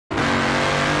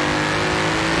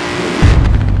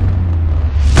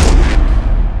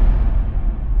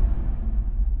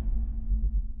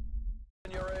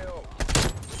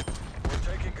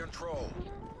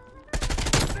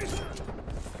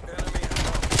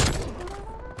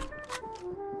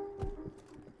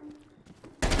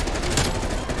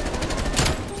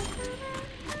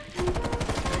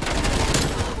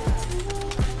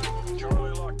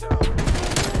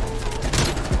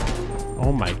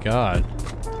god.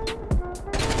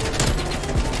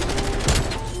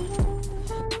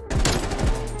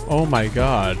 Oh my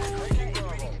god.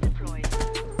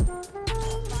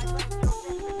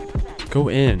 Go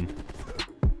in.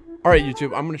 Alright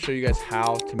YouTube, I'm going to show you guys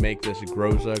how to make this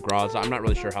GROZA. I'm not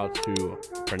really sure how to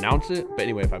pronounce it, but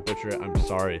anyway, if I butcher it, I'm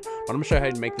sorry. But I'm going to show you how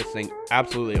to make this thing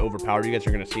absolutely overpowered. You guys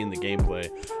are going to see in the gameplay.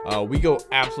 We go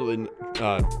absolutely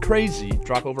crazy,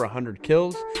 drop over 100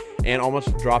 kills, and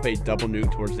almost drop a double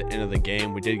nuke towards the end of the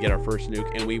game. We did get our first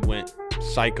nuke, and we went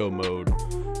psycho mode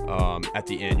at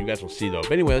the end. You guys will see though.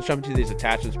 But anyway, let's jump into these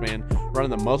attachments, man. Running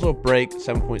the muzzle brake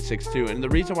 7.62, and the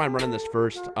reason why I'm running this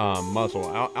first muzzle,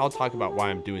 I'll talk about why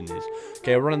I'm doing these.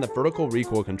 Okay, we're running the vertical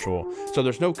recoil control, so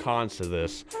there's no cons to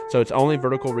this. So it's only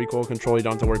vertical recoil control. You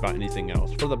don't have to worry about anything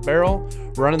else. For the barrel,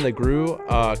 we're running the GRU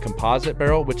composite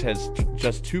barrel, which has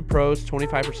just 2 pros,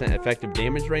 25% effective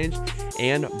damage range,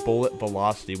 and bullet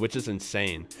velocity, which is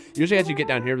insane. Usually as you get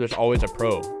down here, there's always a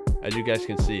pro, as you guys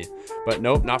can see, but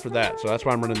nope, not for that. So that's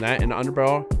why I'm running that. And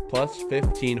underbarrel plus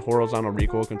 15 horizontal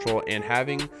recoil control, and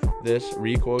having this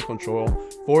recoil control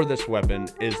for this weapon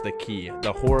is the key,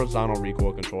 the horizontal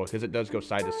recoil control, because it does go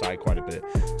side to side quite a bit.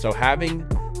 So having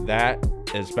that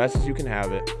as best as you can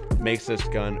have it makes this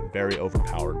gun very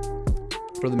overpowered.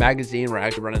 For the magazine, we're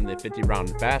actually running the 50 round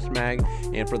fast mag,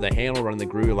 and for the handle, running the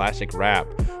GRU elastic wrap,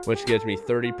 which gives me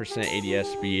 30% ADS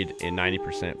speed and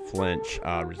 90% flinch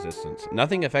resistance.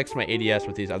 Nothing affects my ADS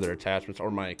with these other attachments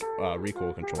or my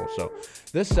recoil control. So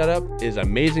this setup is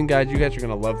amazing, guys. You guys are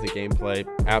gonna love the gameplay.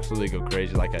 Absolutely go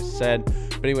crazy, like I said.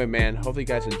 But anyway, man, hopefully you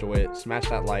guys enjoy it. Smash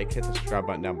that like, hit the subscribe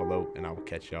button down below, and I will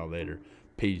catch y'all later.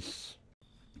 Peace.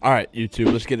 All right,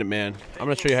 YouTube, let's get it, man. I'm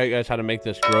gonna show you guys how to make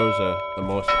this GROZA the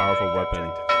most powerful weapon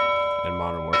in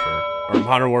Modern Warfare. Or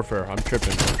Modern Warfare, I'm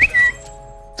tripping.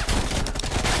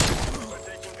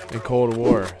 In Cold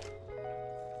War.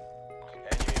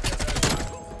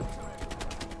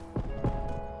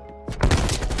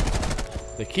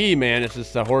 The key, man, is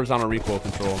just the horizontal recoil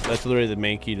control. That's literally the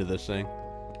main key to this thing,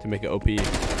 to make it OP.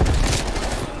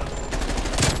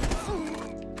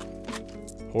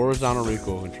 Horizontal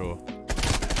recoil control.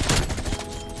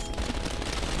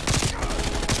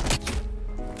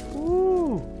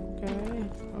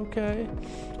 Okay,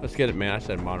 let's get it, man. I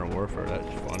said Modern Warfare. That's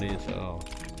funny as hell.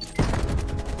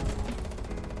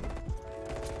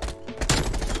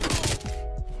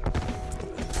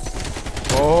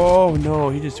 Oh no,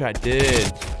 he just got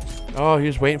did. Oh, he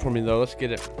was waiting for me though. Let's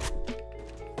get it.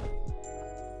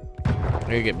 I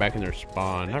gotta get back in their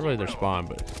spawn. Not really their spawn,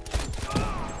 but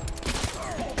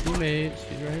teammates.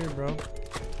 He's right here, bro.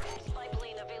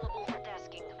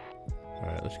 All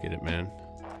right, let's get it, man.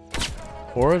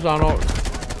 Horizontal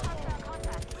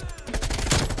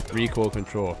recoil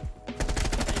control.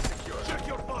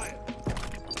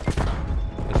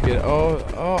 Let's get it.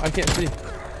 Oh, I can't see.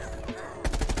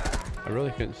 I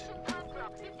really couldn't see.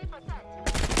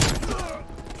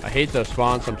 I hate those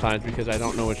spawns sometimes because I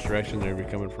don't know which direction they're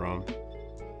coming from.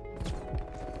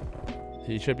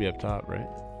 He should be up top, right?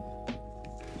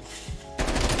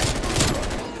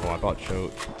 Oh, I bought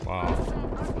choked. Wow.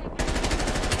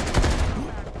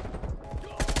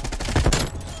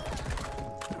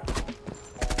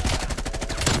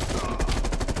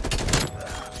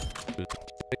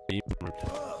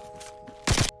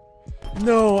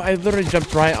 No, I literally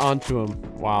jumped right onto him.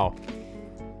 Wow.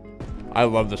 I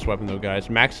love this weapon though,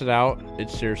 guys. Max it out.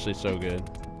 It's seriously so good.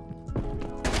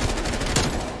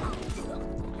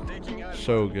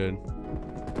 So good.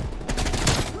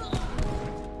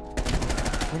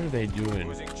 What are they doing?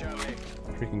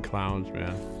 Freaking clowns,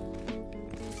 man.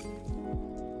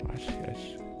 Watch this,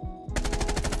 guys.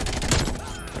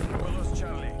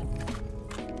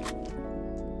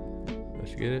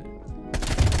 Let's get it.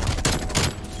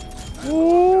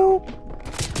 Woo!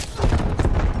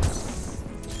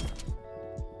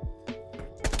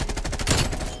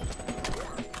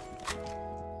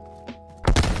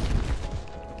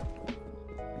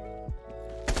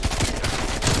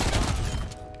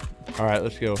 All right,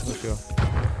 let's go. Let's go.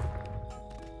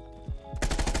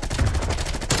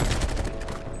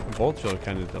 The bolt show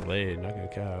kind of delayed. Not gonna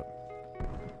cap.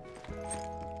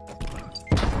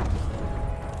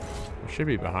 It should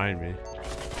be behind me.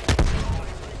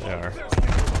 They are.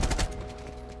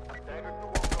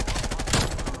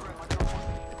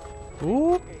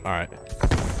 Ooh. Alright.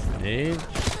 Nade.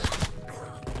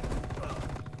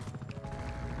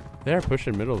 They're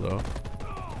pushing middle though.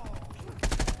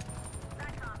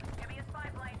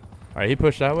 Alright, he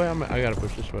pushed that way. I gotta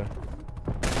push this way.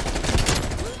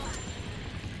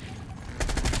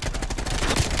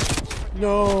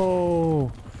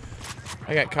 No.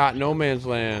 I got caught in no man's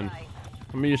land.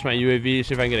 I'm gonna use my UAV,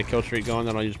 see if I can get a kill streak going,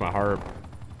 then I'll use my harp.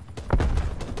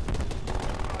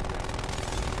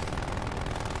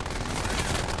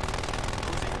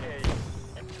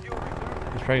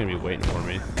 He's probably gonna be waiting for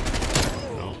me.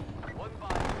 No.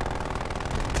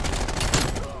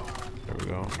 There we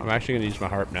go. I'm actually gonna use my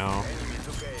harp now.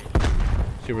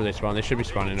 See where they spawn. They should be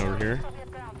spawning over here.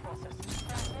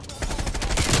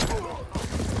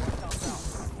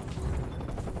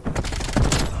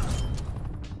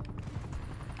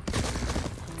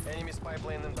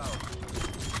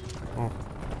 Oh.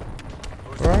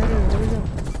 Where are you?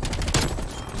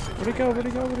 Where'd he go? Where'd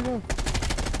he go? Where'd he go?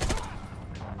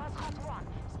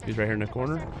 He's right here in the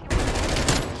corner.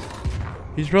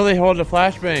 He's really holding a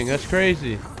flashbang. That's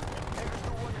crazy.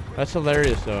 That's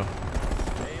hilarious, though.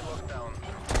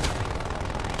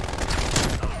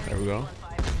 There we go.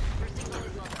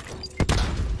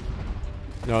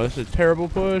 No, this is a terrible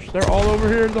push. They're all over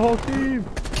here. The whole team.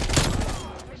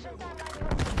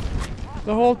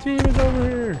 The whole team is over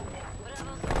here.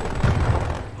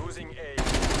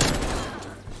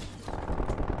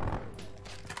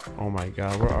 Oh my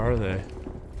god, where are they?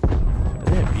 Are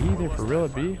they at B? They're for real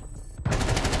at B?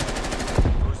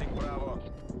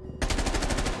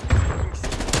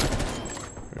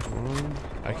 There's one.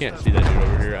 I can't see that dude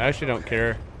over here. I actually don't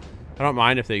care. I don't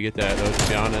mind if they get that though, to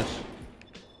be honest.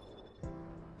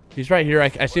 He's right here.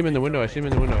 I see him in the window. I see him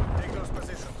in the window.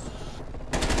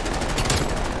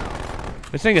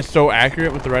 This thing is so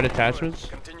accurate with the right attachments.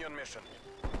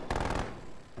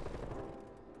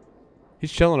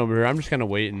 He's chilling over here. I'm just kind of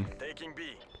waiting.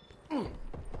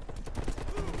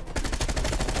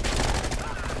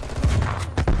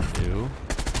 Ew.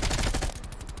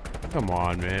 Come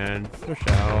on, man. Push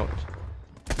out.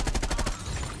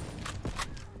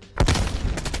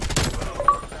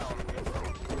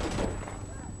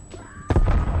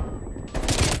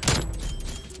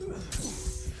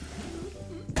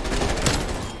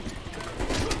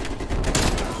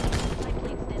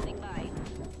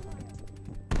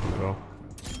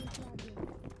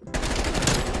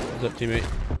 What's up,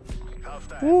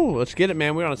 teammate? Ooh, let's get it,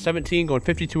 man. We're on a 17, going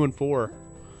 52-4.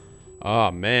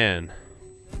 Oh man.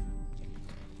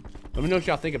 Let me know what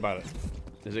y'all think about it.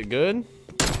 Is it good?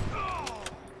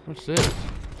 What's this?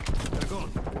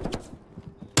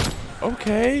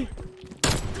 Okay.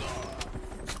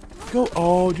 Go.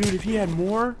 Oh, dude, if he had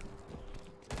more.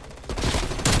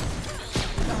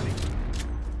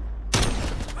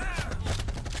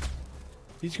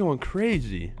 He's going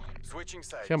crazy.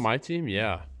 See on my team?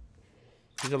 Yeah.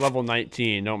 He's at level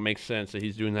 19. Don't make sense that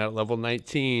he's doing that at level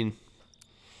 19.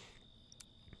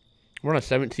 We're on a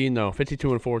 17 though.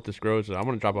 52-4 with this GROZA. I'm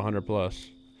gonna drop 100 plus.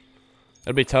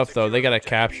 That'd be tough though. They gotta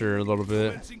capture a little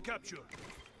bit.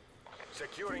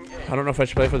 I don't know if I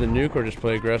should play for the nuke or just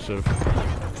play aggressive.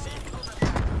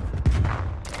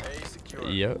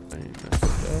 Yep.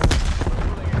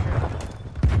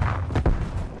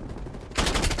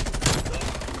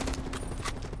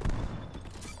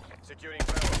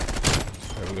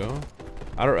 There we go.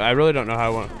 I really don't know how I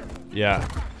want. Yeah.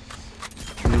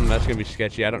 That's gonna be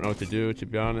sketchy. I don't know what to do, to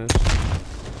be honest.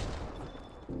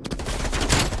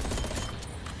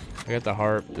 I got the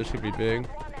harp. This could be big.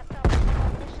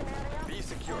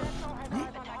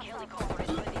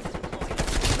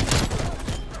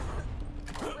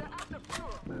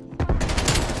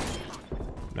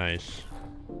 Nice.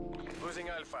 Losing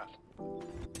Alpha.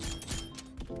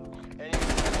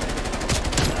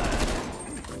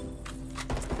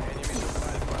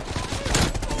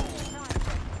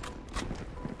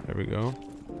 There we go.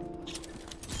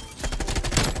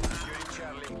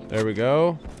 There we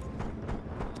go.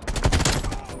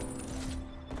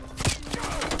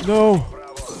 No.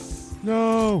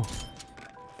 No.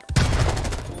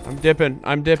 I'm dipping.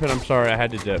 I'm dipping. I'm sorry. I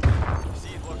had to dip.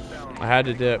 I had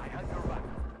to dip.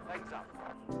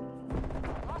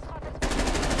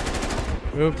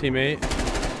 Move, teammate.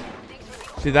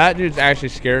 See, that dude's actually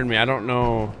scaring me. I don't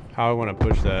know how I want to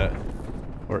push that.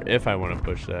 Or if I want to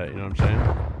push that. You know what I'm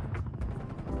saying?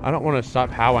 I don't want to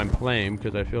stop how I'm playing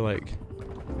because I feel like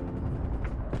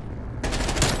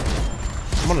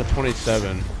I'm on a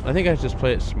 27. I think I just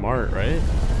play it smart, right?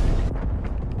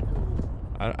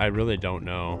 I really don't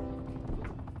know.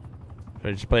 Should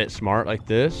I just play it smart like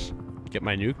this? Get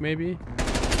my nuke maybe?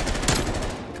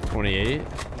 28.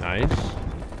 Nice.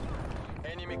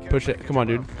 Push it. Come on,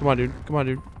 dude. Come on, dude. Come on,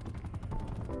 dude.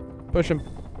 Push him.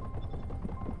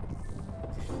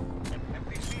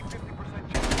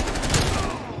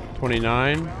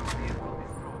 $29.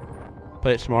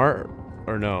 Play it smart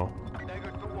or no?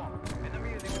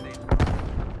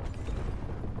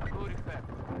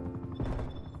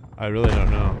 I really don't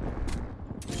know.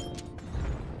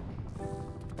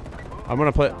 I'm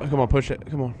gonna play. Come on, push it.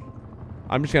 Come on.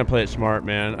 I'm just gonna play it smart,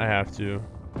 man. I have to.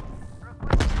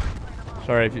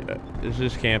 Sorry if you, it's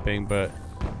just camping, but.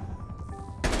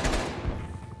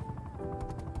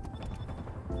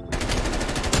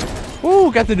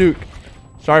 Ooh, got the nuke.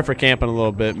 Sorry for camping a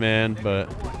little bit, man,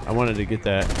 but I wanted to get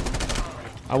that.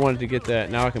 I wanted to get that.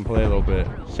 Now I can play a little bit.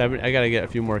 I gotta get a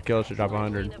few more kills to drop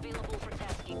 100.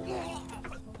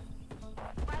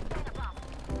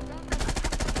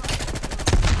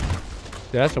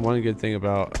 Yeah, that's the one good thing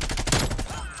about.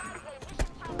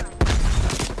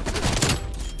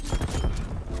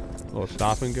 A little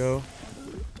stop and go.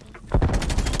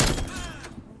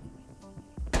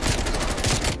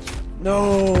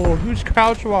 No, who's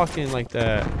crouch walking like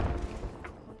that?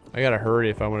 I gotta hurry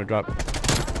if I want to drop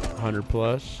 100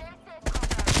 plus.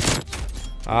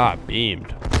 Ah,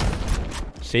 beamed.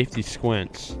 Safety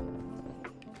squints.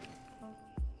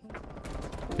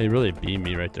 They really beamed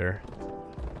me right there.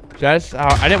 That's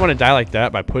how I didn't want to die like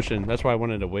that by pushing. That's why I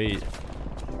wanted to wait.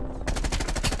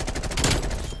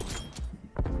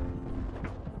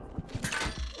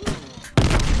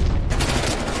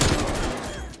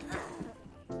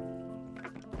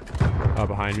 Oh,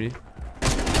 behind me.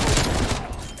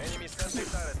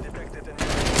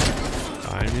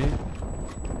 Behind me.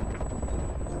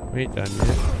 We ain't done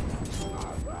yet.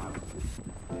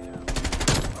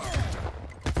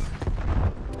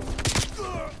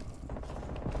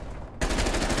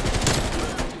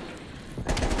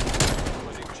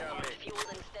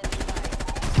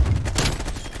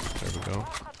 There we go.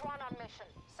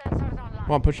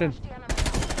 Come on, push in.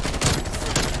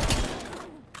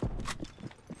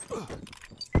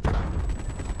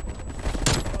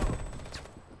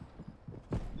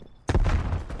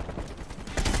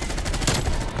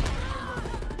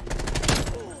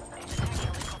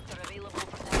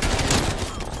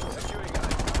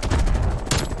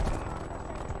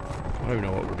 I don't even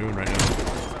know what we're doing right now.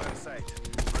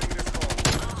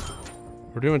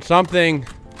 We're doing something.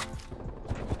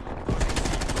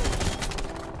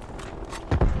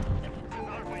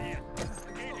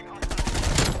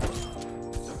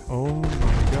 Oh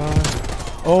my god.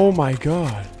 Oh my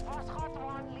god.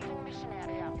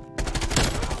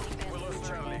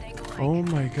 Oh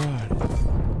my god.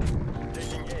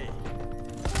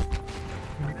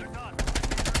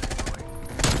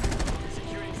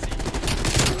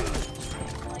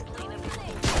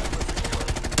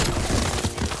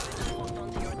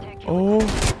 Oh.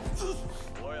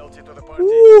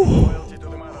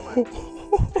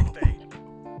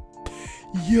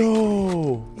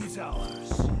 Yo.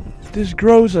 This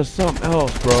GROZA something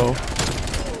else, bro.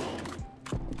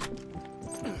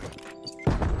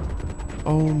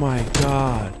 Oh my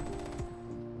god.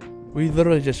 We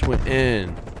literally just went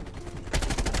in.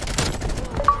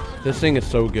 This thing is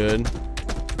so good.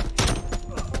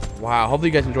 Wow. Hopefully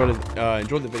you guys enjoyed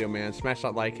the video, man. Smash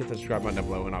that like, hit the subscribe button down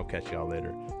below, and I'll catch y'all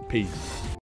later. Peace.